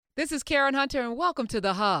This is Karen Hunter, and welcome to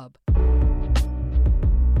The Hub.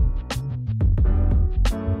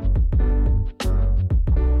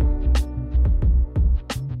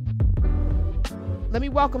 Let me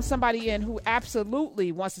welcome somebody in who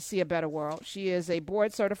absolutely wants to see a better world. She is a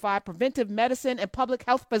board-certified preventive medicine and public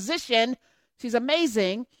health physician. She's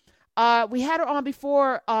amazing. We had her on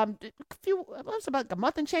before it was about a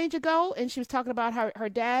month and change ago, and she was talking about her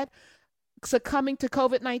dad succumbing to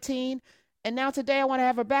COVID-19. And now today I want to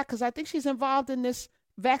have her back because I think she's involved in this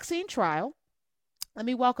vaccine trial. Let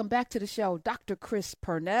me welcome back to the show Dr. Chris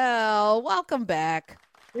Pernell. Welcome back.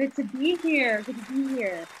 Good to be here. Good to be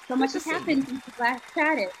here. So much has happened since we last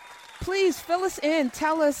chatted. Please fill us in.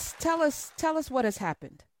 Tell us what has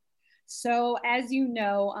happened. So, as you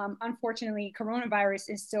know, unfortunately, coronavirus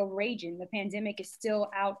is still raging. The pandemic is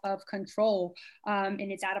still out of control, and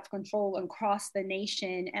it's out of control across the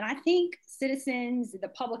nation. And I think citizens, the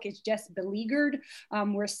public is just beleaguered.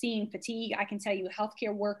 We're seeing fatigue. I can tell you,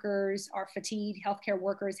 healthcare workers are fatigued. Healthcare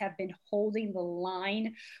workers have been holding the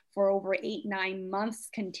line for over 8-9 months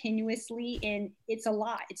continuously, and it's a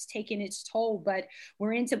lot. It's taken its toll. But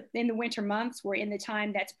we're in the winter months. We're in the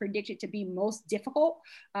time that's predicted to be most difficult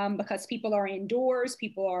because people are indoors,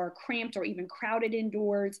 people are cramped or even crowded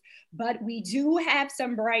indoors. But we do have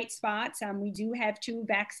some bright spots. We do have 2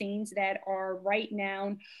 vaccines that are right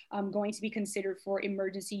now going to be considered for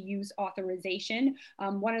emergency use authorization.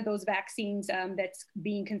 One of those vaccines that's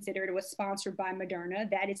being considered was sponsored by Moderna.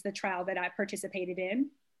 That is the trial that I participated in.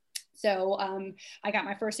 So I got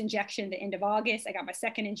my first injection the end of August. I got my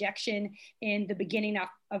second injection in the beginning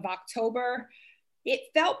of October. It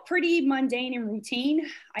felt pretty mundane and routine.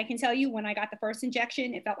 I can tell you when I got the first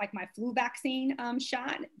injection, it felt like my flu vaccine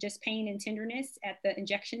shot, just pain and tenderness at the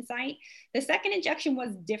injection site. The second injection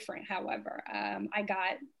was different, however. I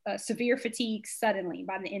got severe fatigue suddenly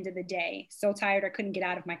by the end of the day. So tired I couldn't get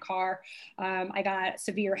out of my car. I got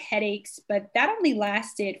severe headaches, but that only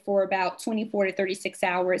lasted for about 24 to 36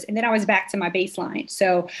 hours. And then I was back to my baseline.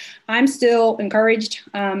 So I'm still encouraged,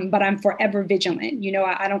 but I'm forever vigilant. You know,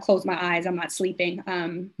 I don't close my eyes. I'm not sleeping.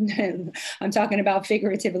 I'm talking about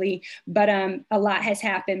figuratively, but a lot has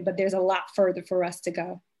happened, but there's a lot further for us to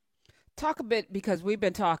go. Talk a bit, because we've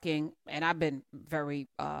been talking, and I've been very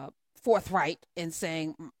forthright in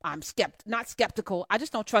saying I'm not skeptical. I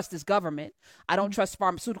just don't trust this government. I don't trust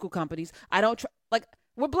pharmaceutical companies. I don't like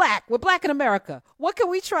we're black. We're black in America. What can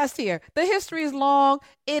we trust here? The history is long.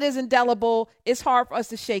 It is indelible. It's hard for us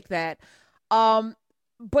to shake that.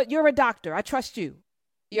 But you're a doctor. I trust you.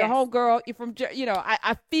 You're a homegirl. You're from,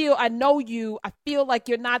 I know you. I feel like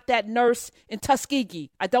you're not that nurse in Tuskegee.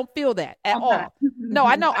 I don't feel that at all. No,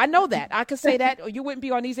 I know that. I can say that, or you wouldn't be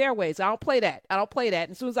on these airways. I don't play that.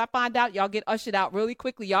 And as soon as I find out, y'all get ushered out really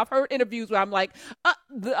quickly. Y'all have heard interviews where I'm like,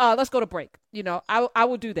 let's go to break. You know, I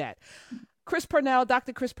will do that. Chris Pernell,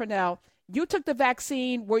 Dr. Chris Pernell, you took the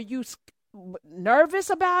vaccine. Were you nervous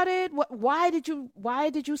about it? Why did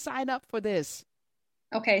you sign up for this?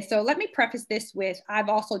 Okay, so let me preface this with I've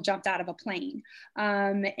also jumped out of a plane.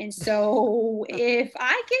 And so if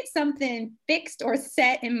I get something fixed or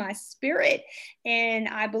set in my spirit and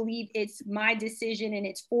I believe it's my decision and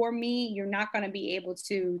it's for me, you're not going to be able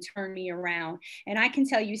to turn me around. And I can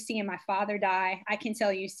tell you, seeing my father die, I can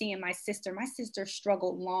tell you, seeing my sister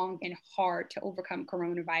struggled long and hard to overcome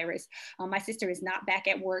coronavirus. My sister is not back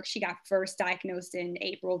at work. She got first diagnosed in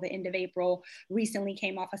April, the end of April, recently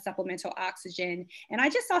came off of supplemental oxygen. And I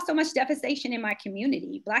just saw so much devastation in my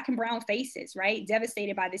community, Black and brown faces, right?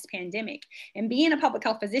 Devastated by this pandemic. And being a public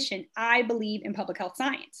health physician, I believe in public health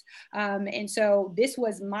science. And so this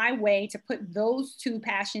was my way to put those 2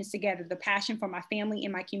 passions together, the passion for my family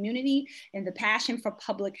and my community and the passion for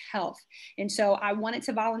public health. And so I wanted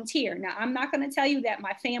to volunteer. Now, I'm not going to tell you that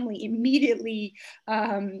my family immediately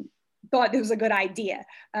thought it was a good idea.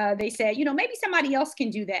 They said, maybe somebody else can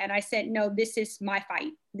do that. And I said, no, this is my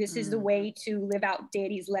fight. This is the way to live out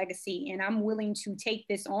Daddy's legacy. And I'm willing to take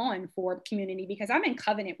this on for community because I'm in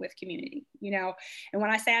covenant with community, And when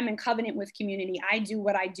I say I'm in covenant with community, I do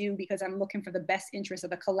what I do because I'm looking for the best interest of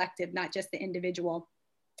the collective, not just the individual.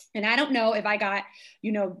 And I don't know if I got,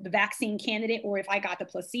 the vaccine candidate or if I got the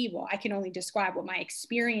placebo. I can only describe what my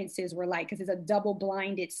experiences were like because it's a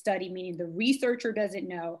double-blinded study, meaning the researcher doesn't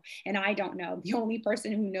know and I don't know. The only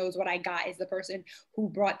person who knows what I got is the person who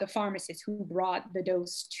brought the pharmacist, who brought the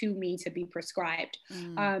dose to me to be prescribed.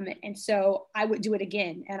 And so I would do it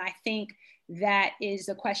again. And I think that is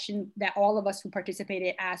a question that all of us who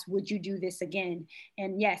participated asked, would you do this again?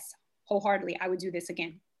 And yes, wholeheartedly, I would do this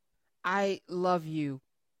again. I love you.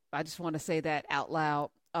 I just want to say that out loud.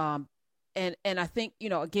 And I think,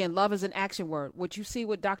 again, love is an action word. What you see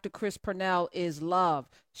with Dr. Chris Pernell is love.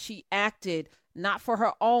 She acted not for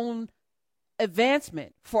her own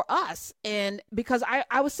advancement, for us. And because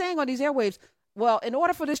I was saying on these airwaves, well, in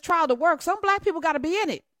order for this trial to work, some black people got to be in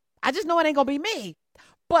it. I just know it ain't gonna be me,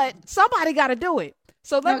 but somebody got to do it.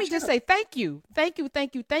 So let No, me true. just say thank you, thank you,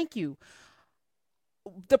 thank you, thank you.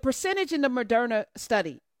 The percentage in the Moderna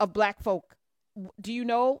study of black folk, do you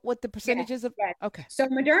know what the Yes, percentage is of? yes. Okay. So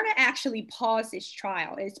Moderna actually paused this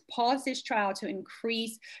trial. It's paused this trial to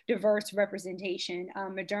increase diverse representation.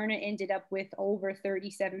 Moderna ended up with over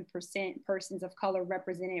 37% persons of color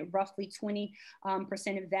represented, roughly 20%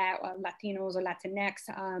 of that Latinos or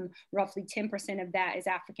Latinx, roughly 10% of that is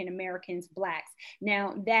African Americans, Blacks.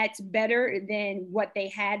 Now, that's better than what they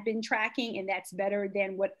had been tracking, and that's better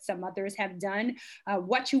than what some others have done.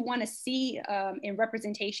 What you want to see in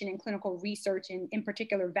representation in clinical research, and in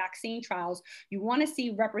particular vaccine trials, you want to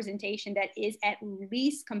see representation that is at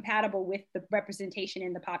least compatible with the representation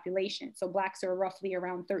in the population. So Blacks are roughly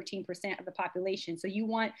around 13% of the population. So you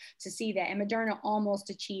want to see that. And Moderna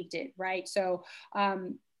almost achieved it, right? So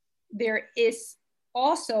there is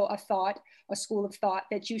also a school of thought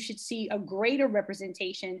that you should see a greater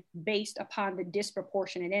representation based upon the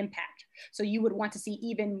disproportionate impact. So you would want to see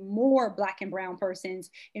even more Black and brown persons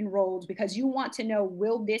enrolled, because you want to know,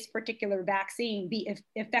 will this particular vaccine be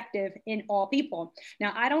effective in all people?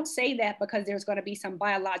 Now, I don't say that because there's going to be some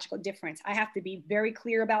biological difference. I have to be very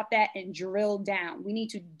clear about that and drill down. We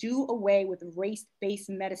need to do away with race-based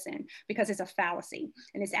medicine because it's a fallacy,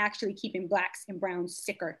 and it's actually keeping Blacks and browns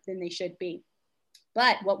sicker than they should be.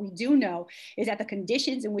 But what we do know is that the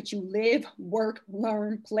conditions in which you live, work,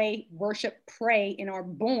 learn, play, worship, pray, and are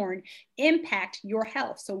born impact your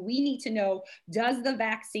health. So we need to know, does the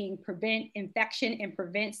vaccine prevent infection and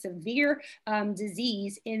prevent severe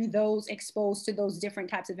disease in those exposed to those different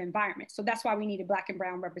types of environments? So that's why we need a Black and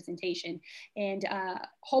brown representation. And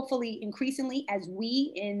hopefully, increasingly, as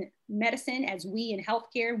we in medicine, as we in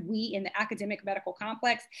healthcare, we in the academic medical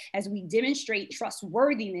complex, as we demonstrate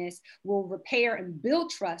trustworthiness, will repair and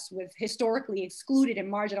build trust with historically excluded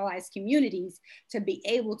and marginalized communities to be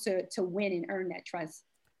able to win and earn that trust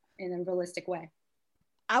in a realistic way.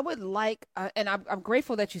 I would like, and I'm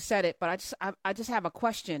grateful that you said it, but I just have a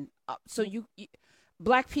question. So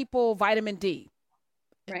Black people, vitamin D.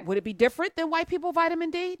 Right. Would it be different than white people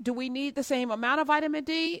vitamin D? Do we need the same amount of vitamin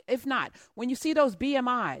D? If not, when you see those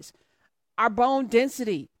BMIs, our bone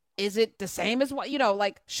density, is it the same as what,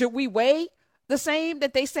 like, should we weigh the same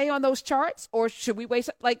that they say on those charts, or should we weigh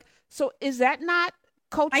like, so is that not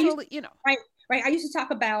culturally, Right. I used to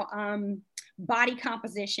talk about body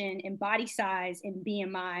composition and body size and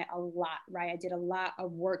BMI a lot, right? I did a lot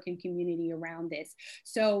of work in community around this.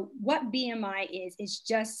 So what BMI is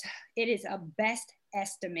just, it is a best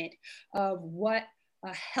estimate of what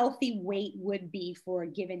a healthy weight would be for a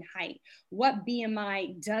given height. What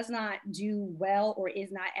BMI does not do well or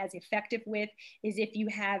is not as effective with is if you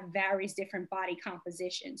have various different body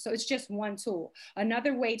compositions. So it's just one tool.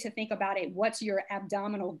 Another way to think about it, what's your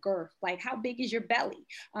abdominal girth? Like, how big is your belly?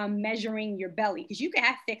 Measuring your belly, because you can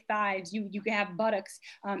have thick thighs, you can have buttocks,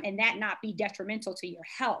 and that not be detrimental to your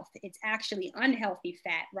health. It's actually unhealthy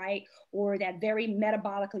fat, right? Or that very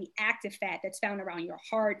metabolically active fat that's found around your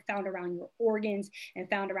heart, found around your organs, and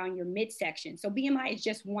found around your midsection. So BMI is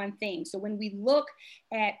just one thing. So when we look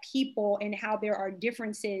at people and how there are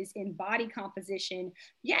differences in body composition,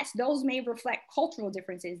 yes, those may reflect cultural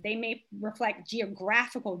differences. They may reflect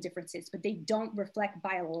geographical differences, but they don't reflect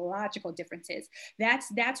biological differences.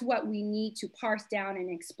 That's what we need to parse down and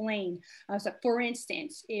explain. So for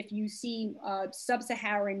instance, if you see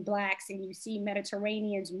sub-Saharan Blacks and you see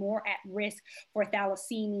Mediterraneans more at risk for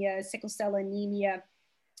thalassemia, sickle cell anemia,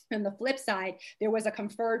 on the flip side, there was a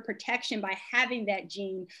conferred protection by having that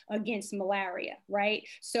gene against malaria, right?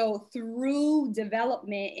 So through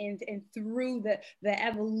development and through the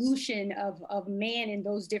evolution of man in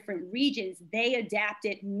those different regions, they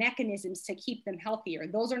adapted mechanisms to keep them healthier.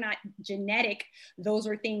 Those are not genetic, those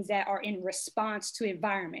are things that are in response to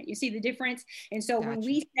environment. You see the difference? And so when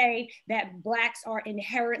we say that Blacks are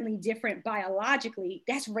inherently different biologically,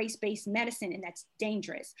 that's race-based medicine, and that's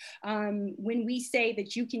dangerous. When we say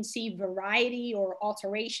that you can see variety or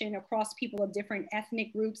alteration across people of different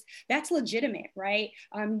ethnic groups, that's legitimate, right?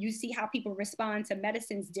 You see how people respond to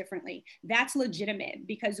medicines differently. That's legitimate,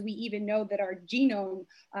 because we even know that our genome,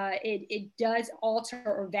 it does alter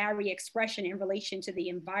or vary expression in relation to the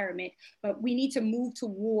environment, but we need to move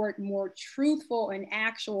toward more truthful and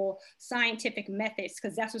actual scientific methods,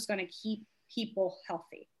 because that's what's going to keep people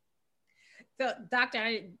healthy. So,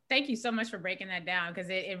 Doctor, thank you so much for breaking that down,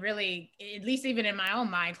 because it really, at least even in my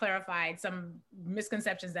own mind, clarified some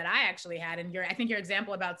misconceptions that I actually had. And I think your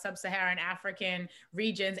example about sub-Saharan African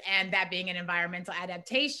regions and that being an environmental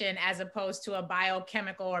adaptation as opposed to a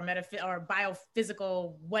biochemical or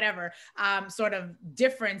biophysical, whatever sort of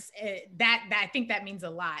difference, that I think that means a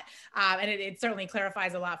lot. And it certainly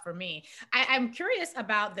clarifies a lot for me. I'm curious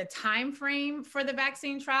about the time frame for the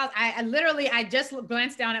vaccine trials. I just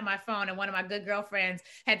glanced down at my phone, and one of my good girlfriends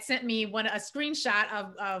had sent me a screenshot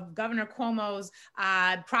of Governor Cuomo's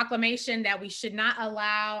proclamation that we should not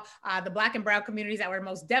allow the Black and brown communities that were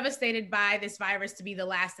most devastated by this virus to be the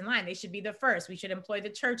last in line. They should be the first. We should employ the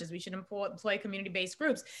churches. We should employ community-based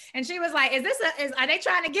groups. And she was like, are they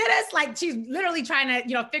trying to get us? Like, she's literally trying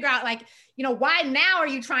to, figure out, like, why now are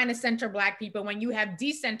you trying to center Black people when you have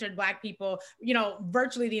decentered Black people,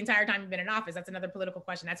 virtually the entire time you've been in office? That's another political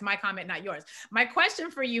question. That's my comment, not yours. My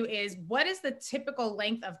question for you is, what is the typical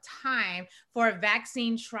length of time for a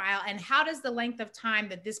vaccine trial? And how does the length of time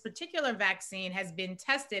that this particular vaccine has been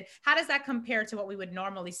tested, how does that compare to what we would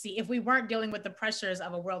normally see if we weren't dealing with the pressures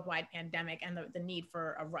of a worldwide pandemic and the need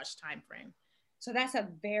for a rush time frame? So that's a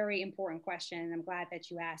very important question, and I'm glad that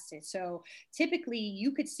you asked it. So typically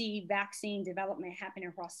you could see vaccine development happening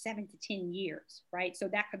across 7 to 10 years, right? So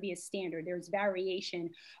that could be a standard. There's variation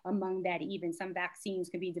among that. Even some vaccines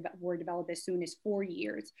were developed as soon as 4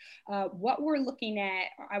 years. What we're looking at,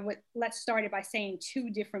 let's start it by saying 2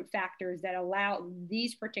 different factors that allow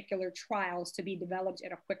these particular trials to be developed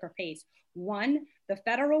at a quicker pace. One, the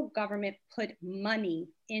federal government put money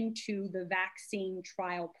into the vaccine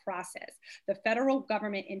trial process. The federal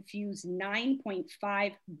government infused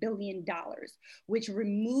 $9.5 billion, which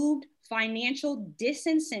removed financial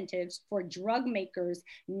disincentives for drug makers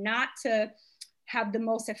not to have the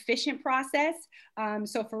most efficient process.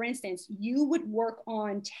 So for instance, you would work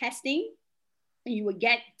on testing. You would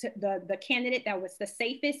get the candidate that was the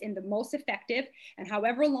safest and the most effective, and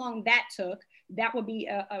however long that took, that would be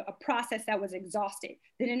a process that was exhausted.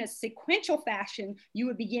 Then in a sequential fashion, you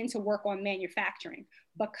would begin to work on manufacturing.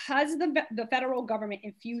 Because the federal government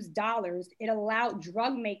infused dollars, it allowed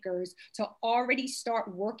drug makers to already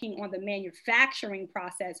start working on the manufacturing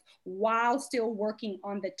process while still working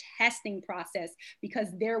on the testing process, because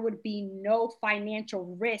there would be no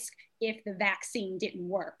financial risk if the vaccine didn't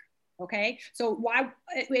work. Okay, so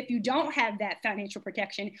if you don't have that financial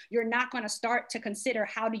protection, you're not going to start to consider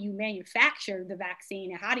how do you manufacture the vaccine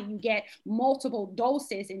and how do you get multiple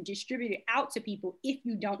doses and distribute it out to people if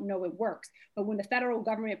you don't know it works. But when the federal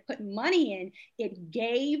government put money in, it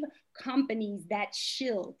gave companies that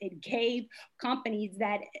shield. It gave companies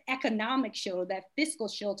that economic shield, that fiscal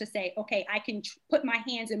shield, to say, okay, I can put my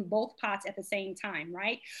hands in both pots at the same time,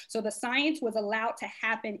 right? So the science was allowed to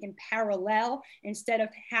happen in parallel instead of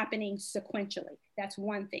happening sequentially. That's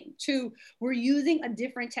one thing. 2, we're using a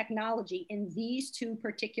different technology in these 2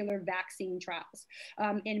 particular vaccine trials.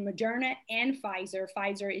 In Moderna and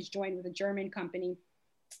Pfizer is joined with a German company,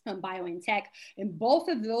 BioNTech. In both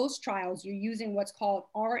of those trials, you're using what's called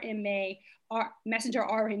messenger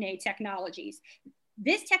RNA technologies.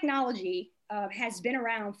 This technology has been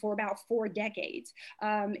around for about 4 decades.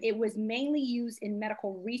 It was mainly used in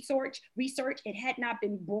medical research. It had not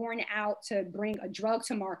been borne out to bring a drug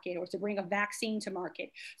to market or to bring a vaccine to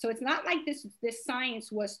market. So it's not like this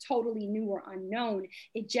science was totally new or unknown.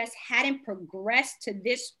 It just hadn't progressed to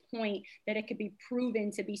this point that it could be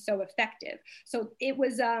proven to be so effective. So it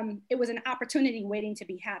was an opportunity waiting to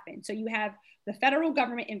be happen. So you have the federal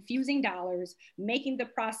government infusing dollars, making the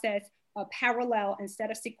process parallel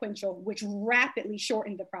instead of sequential, which rapidly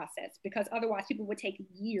shortened the process, because otherwise people would take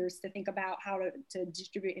years to think about how to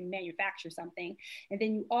distribute and manufacture something. And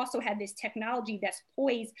then you also have this technology that's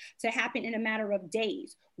poised to happen in a matter of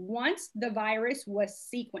days. Once the virus was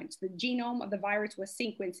sequenced, the genome of the virus was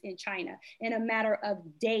sequenced in China, in a matter of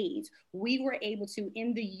days, we were able to,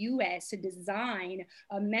 in the US, to design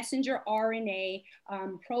a messenger RNA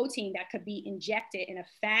protein that could be injected in a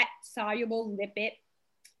fat soluble lipid.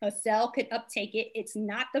 A cell could uptake it. It's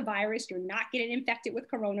not the virus. You're not getting infected with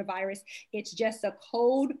coronavirus. It's just a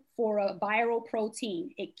code for a viral protein.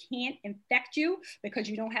 It can't infect you because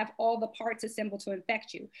you don't have all the parts assembled to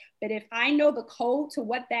infect you. But if I know the code to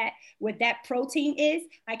what that protein is,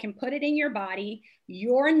 I can put it in your body.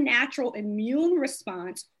 Your natural immune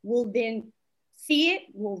response will then see it,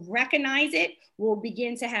 will recognize it, will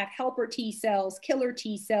begin to have helper T cells, killer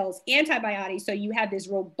T cells, antibiotics. So you have this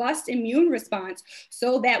robust immune response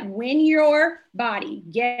so that when your body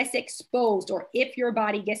gets exposed, or if your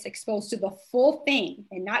body gets exposed to the full thing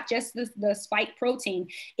and not just the spike protein,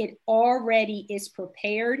 it already is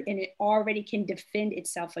prepared and it already can defend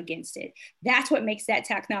itself against it. That's what makes that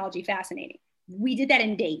technology fascinating. We did that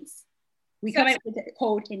in days. We come up with the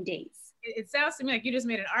code in days. It sounds to me like you just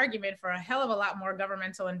made an argument for a hell of a lot more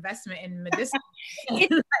governmental investment in medicine.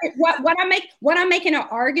 what I'm making an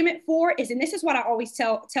argument for is, and this is what I always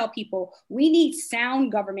tell people, we need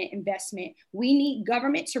sound government investment. We need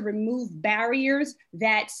government to remove barriers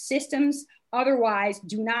that systems otherwise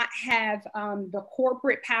do not have the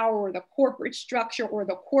corporate power or the corporate structure or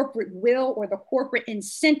the corporate will or the corporate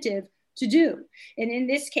incentive to do. And in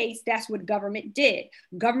this case, that's what government did.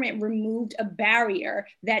 Government removed a barrier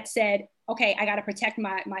that said, okay, I got to protect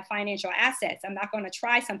my financial assets. I'm not going to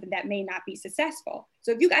try something that may not be successful.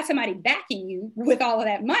 So if you got somebody backing you with all of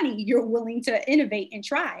that money, you're willing to innovate and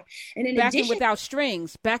try. And in backing addition, without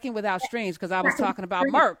strings, because I was talking about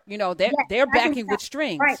Merck, they're backing with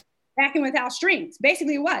strings. Right. Backing without strings.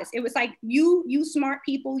 Basically it was like you smart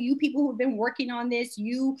people, you people who've been working on this,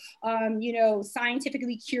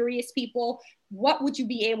 scientifically curious people, what would you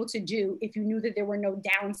be able to do if you knew that there were no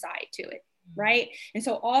downside to it? Right. And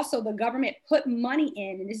so also the government put money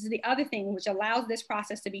in, and this is the other thing which allows this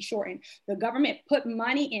process to be shortened. The government put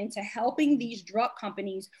money into helping these drug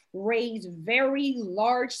companies raise very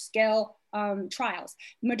large scale trials.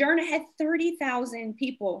 Moderna had 30,000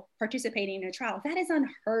 people participating in a trial. That is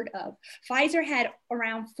unheard of. Pfizer had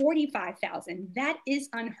around 45,000. That is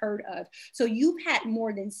unheard of. So you've had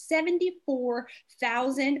more than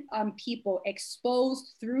 74,000 people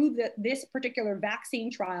exposed through this particular vaccine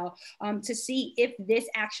trial to see if this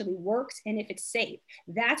actually works and if it's safe.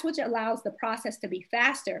 That's what allows the process to be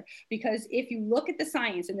faster, because if you look at the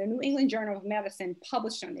science, and the New England Journal of Medicine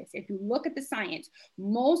published on this, if you look at the science,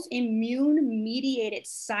 most immune-mediated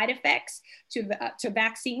side effects to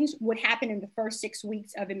vaccines would happen in the first 6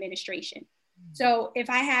 weeks of administration. So if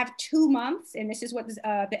I have 2 months, and this is what the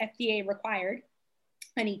FDA required,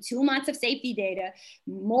 I need 2 months of safety data.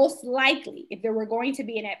 Most likely, if there were going to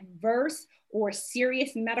be an adverse or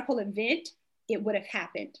serious medical event, it would have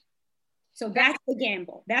happened. So that's the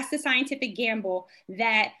gamble. That's the scientific gamble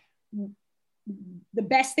that the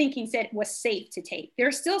best thinking said was safe to take.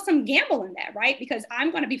 There's still some gamble in that, right? Because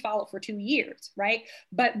I'm going to be followed for 2 years, right?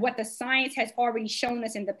 But what the science has already shown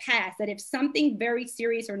us in the past, that if something very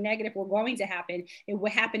serious or negative were going to happen, it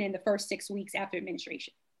would happen in the first 6 weeks after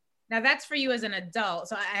administration. Now that's for you as an adult.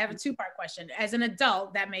 So I have a 2-part question. As an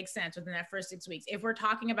adult, that makes sense within that first 6 weeks. If we're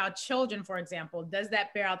talking about children, for example, does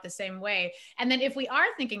that bear out the same way? And then if we are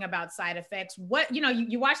thinking about side effects,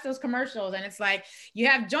 you watch those commercials and it's like, you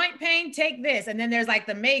have joint pain, take this. And then there's like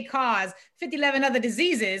the may cause 11 other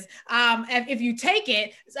diseases. If you take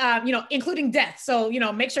it, including death. So,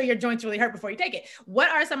 make sure your joints really hurt before you take it. What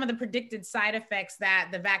are some of the predicted side effects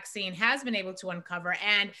that the vaccine has been able to uncover?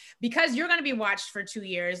 And because you're going to be watched for 2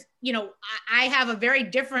 years, I have a very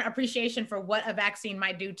different appreciation for what a vaccine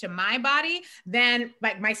might do to my body than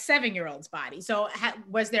like my 7-year-old's body. So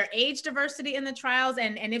was there age diversity in the trials?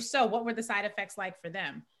 And if so, what were the side effects like for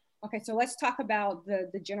them? Okay, so let's talk about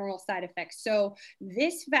the general side effects. So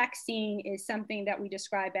this vaccine is something that we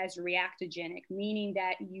describe as reactogenic, meaning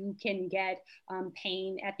that you can get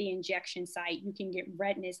pain at the injection site, you can get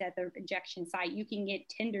redness at the injection site, you can get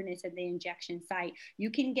tenderness at the injection site,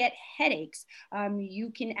 you can get headaches,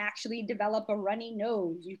 you can actually develop a runny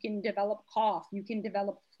nose, you can develop cough, you can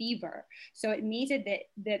develop fever. So it means that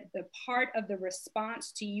the part of the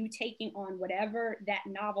response to you taking on whatever that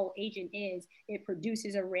novel agent is, it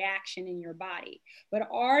produces a reaction in your body. But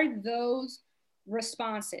are those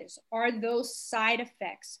responses, are those side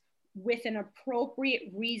effects with an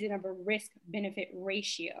appropriate reason of a risk-benefit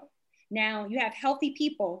ratio? Now, you have healthy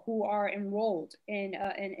people who are enrolled in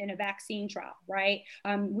a vaccine trial, right?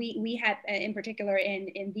 We had, in particular,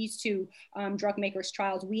 in these 2 drug makers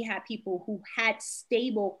trials, we had people who had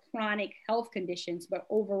stable chronic health conditions, but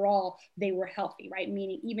overall they were healthy, right?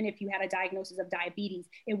 Meaning even if you had a diagnosis of diabetes,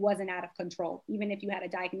 it wasn't out of control. Even if you had a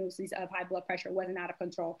diagnosis of high blood pressure, it wasn't out of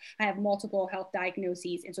control. I have multiple health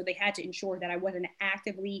diagnoses, and so they had to ensure that I wasn't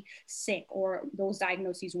actively sick or those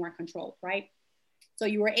diagnoses weren't controlled, right? So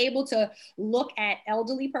you were able to look at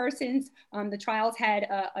elderly persons. The trials had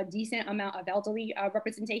a decent amount of elderly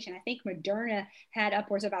representation. I think Moderna had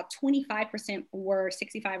upwards of about 25% were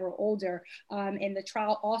 65 or older. And the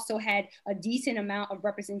trial also had a decent amount of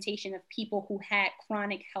representation of people who had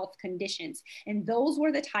chronic health conditions. And those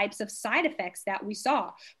were the types of side effects that we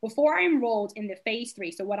saw. Before I enrolled in the phase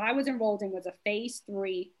 3, so what I was enrolled in was a phase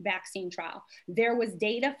 3 vaccine trial. There was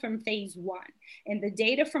data from phase 1. And the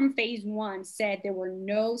data from phase 1 said there were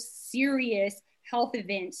no serious health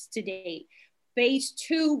events to date. Phase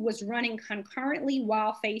 2 was running concurrently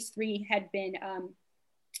while phase 3 had been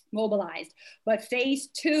mobilized. But phase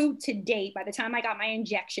 2 to date, by the time I got my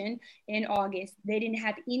injection in August, they didn't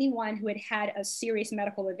have anyone who had had a serious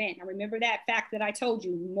medical event. Now remember that fact that I told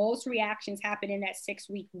you, most reactions happen in that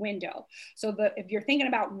 6-week window. So if you're thinking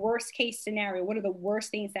about worst case scenario, what are the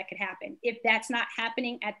worst things that could happen? If that's not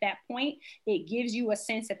happening at that point, it gives you a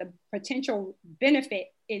sense that the potential benefit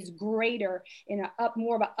is greater in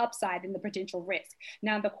more of an upside than the potential risk.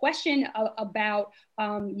 Now, the question about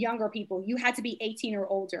younger people, you had to be 18 or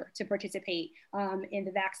older to participate in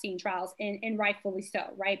the vaccine trials, and rightfully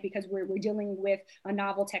so, right? Because we're dealing with a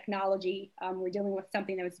novel technology. We're dealing with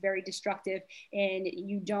something that was very destructive, and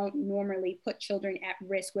you don't normally put children at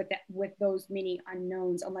risk with those many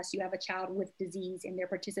unknowns unless you have a child with disease and they're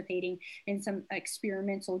participating in some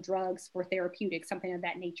experimental drugs for therapeutics, something of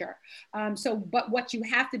that nature. But what you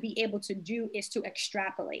have to be able to do is to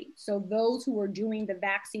extrapolate. So those who are doing the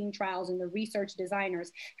vaccine trials and the research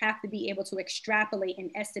designers have to be able to extrapolate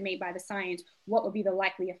and estimate by the science what would be the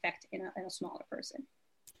likely effect in a smaller person.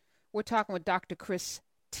 We're talking with Dr. Chris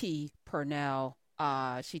T. Pernell.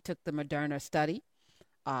 She took the Moderna study,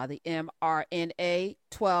 the mRNA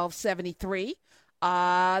 1273,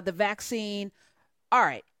 the vaccine. All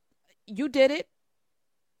right, you did it.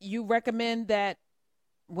 You recommend that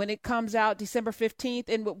when it comes out December 15th,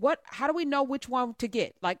 and how do we know which one to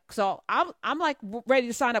get? Like, so I'm like ready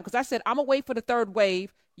to sign up because I said, I'm gonna wait for the third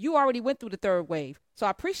wave. You already went through the third wave. So I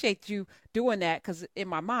appreciate you doing that, because in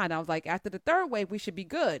my mind, I was like, after the third wave, we should be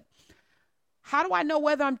good. How do I know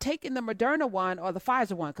whether I'm taking the Moderna one or the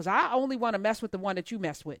Pfizer one? Because I only want to mess with the one that you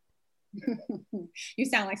mess with. You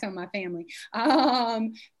sound like some of my family.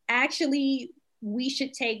 Actually, we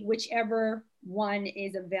should take whichever one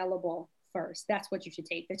is available first. That's what you should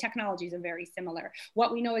take. The technologies are very similar.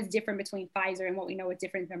 What we know is different between Pfizer and what we know is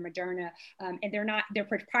different than Moderna. And they're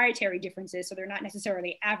proprietary differences. So they're not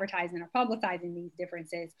necessarily advertising or publicizing these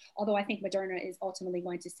differences. Although I think Moderna is ultimately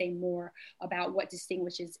going to say more about what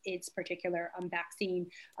distinguishes its particular vaccine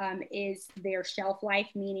is their shelf life,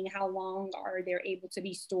 meaning how long are they able to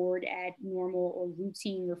be stored at normal or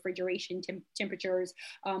routine refrigeration temperatures.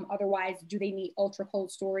 Otherwise, do they need ultra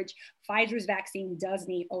cold storage? Pfizer's vaccine does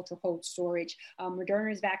need ultra cold storage.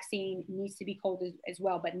 Moderna's vaccine needs to be cold as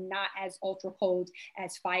well, but not as ultra cold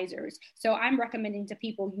as Pfizer's. So I'm recommending to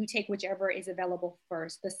people, you take whichever is available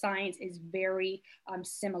first. The science is very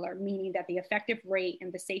similar, meaning that the effective rate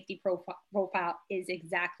and the safety profile is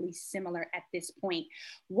exactly similar at this point.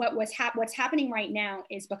 What's happening right now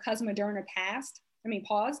is because Moderna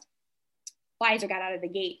paused, Pfizer got out of the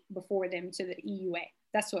gate before them to the EUA.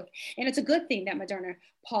 And it's a good thing that Moderna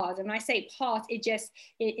paused. And when I say pause, it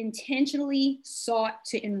intentionally sought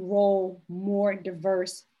to enroll more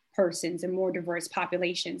diverse persons and more diverse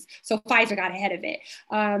populations. So Pfizer got ahead of it.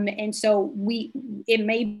 And so it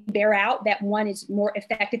may bear out that one is more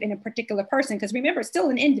effective in a particular person, because remember, it's still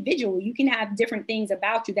an individual. You can have different things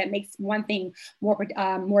about you that makes one thing more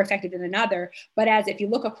effective than another. But if you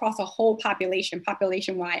look across a whole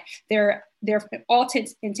population-wide, they're all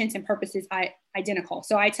intents and purposes identical.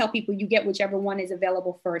 So I tell people, you get whichever one is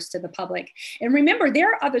available first to the public. And remember,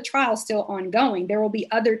 there are other trials still ongoing. There will be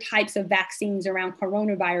other types of vaccines around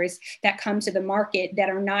coronavirus that come to the market that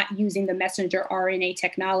are not using the messenger RNA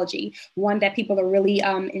technology. One that people are really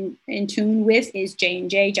in tune with is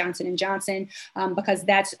J&J, Johnson & Johnson, because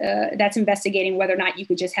that's investigating whether or not you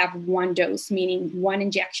could just have one dose, meaning one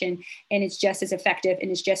injection, and it's just as effective and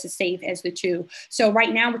it's just as safe as the two. So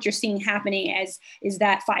right now, what you're seeing happening is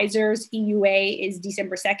that Pfizer's EUA is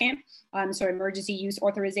December 2nd, so emergency use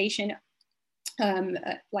authorization.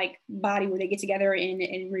 Body where they get together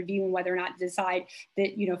and reviewing whether or not to decide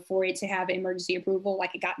that, for it to have emergency approval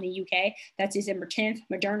like it got in the UK. That's December 10th.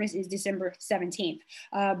 Moderna's is December 17th.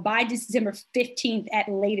 By December 15th at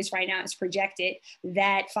latest right now, it's projected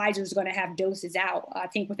that Pfizer is going to have doses out. I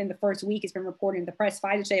think within the first week, it's been reported in the press,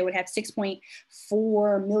 Pfizer said it would have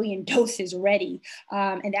 6.4 million doses ready.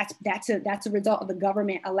 And that's a result of the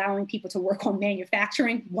government allowing people to work on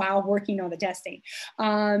manufacturing while working on the testing.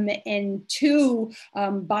 And two, two,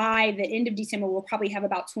 by the end of December, we'll probably have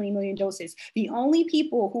about 20 million doses. The only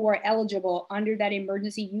people who are eligible under that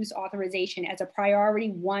emergency use authorization as a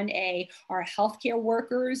priority 1A are healthcare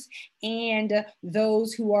workers and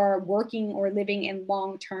those who are working or living in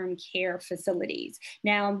long-term care facilities.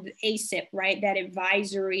 Now, ACIP, right, that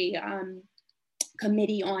advisory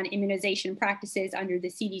Committee on Immunization Practices under the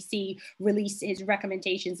CDC released its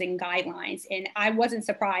recommendations and guidelines. And I wasn't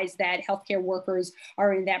surprised that healthcare workers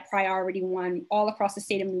are in that priority one all across the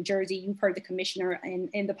state of New Jersey. You've heard the commissioner and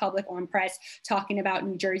in the public on press talking about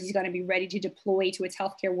New Jersey's going to be ready to deploy to its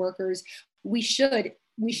healthcare workers. We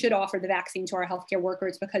should offer the vaccine to our healthcare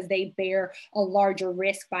workers because they bear a larger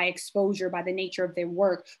risk by exposure, by the nature of their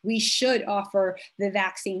work. We should offer the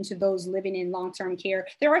vaccine to those living in long-term care.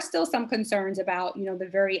 There are still some concerns about, the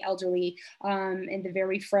very elderly and the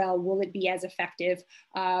very frail. Will it be as effective?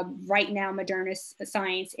 Right now, Moderna's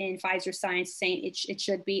science and Pfizer's science saying it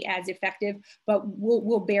should be as effective, but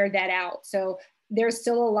we'll bear that out. So there's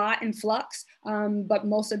still a lot in flux, but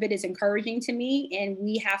most of it is encouraging to me, and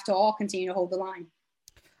we have to all continue to hold the line.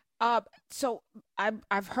 So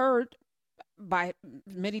I've heard by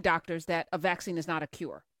many doctors that a vaccine is not a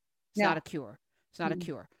cure. It's not a cure. It's not a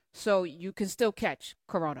cure. So you can still catch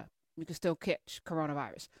corona. You can still catch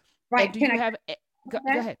coronavirus. Right. And do you have? Go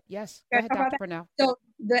ahead. Yes. Go ahead, Dr. Pernell. So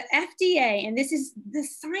the FDA, and the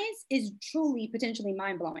science is truly potentially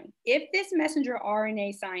mind-blowing. If this messenger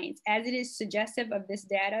RNA science, as it is suggestive of this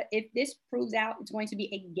data, if this proves out, it's going to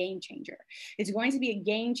be a game changer. It's going to be a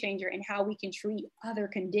game changer in how we can treat other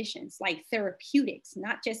conditions like therapeutics,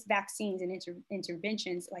 not just vaccines and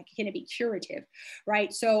interventions, like can it be curative,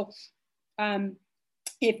 right? So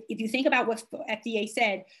if you think about what FDA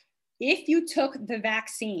said, if you took the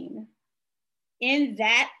vaccine in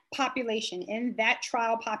that population, in that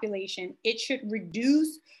trial population, it should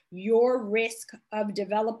reduce your risk of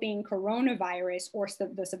developing coronavirus or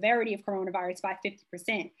the severity of coronavirus by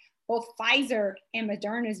 50%. Both Pfizer and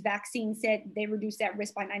Moderna's vaccine said they reduced that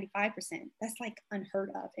risk by 95%. That's like unheard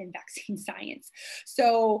of in vaccine science.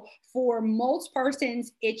 So for most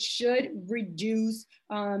persons, it should reduce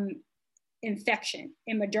infection.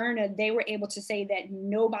 In Moderna, they were able to say that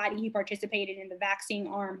nobody who participated in the vaccine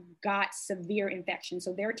arm got severe infection.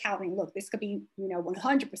 So they're touting, look, this could be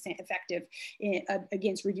 100% effective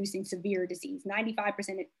against reducing severe disease,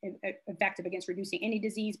 95% effective against reducing any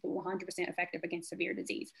disease, but 100% effective against severe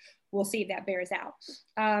disease. We'll see if that bears out.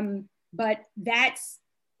 But that's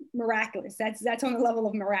miraculous. That's on the level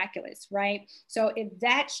of miraculous, right? So if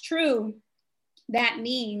that's true, that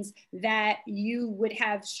means that you would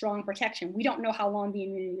have strong protection. We don't know how long the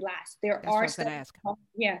immunity lasts. There are studies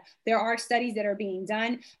that are being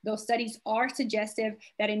done. Those studies are suggestive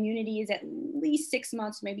that immunity is at least 6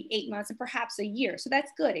 months, maybe 8 months, and perhaps a year. So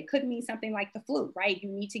that's good. It could mean something like the flu, right? You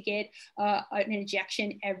need to get an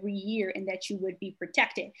injection every year and that you would be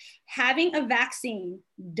protected. Having a vaccine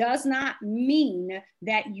does not mean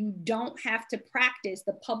that you don't have to practice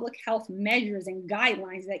the public health measures and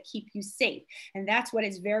guidelines that keep you safe. And that's what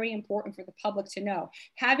is very important for the public to know.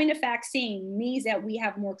 Having a vaccine means that we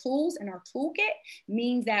have more tools in our toolkit,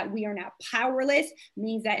 means that we are not powerless,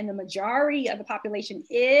 means that in the majority of the population,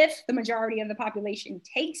 if the majority of the population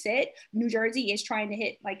takes it, New Jersey is trying to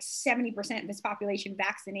hit like 70% of its population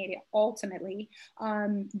vaccinated ultimately,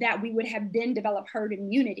 that we would have then developed herd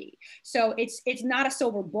immunity. So it's not a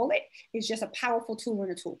silver bullet, it's just a powerful tool in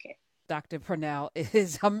a toolkit. Dr. Pernell, it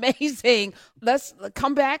is amazing. Let's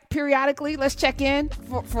come back periodically. Let's check in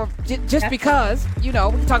for just because, we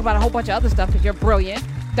can talk about a whole bunch of other stuff because you're brilliant.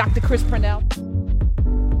 Dr. Chris Pernell.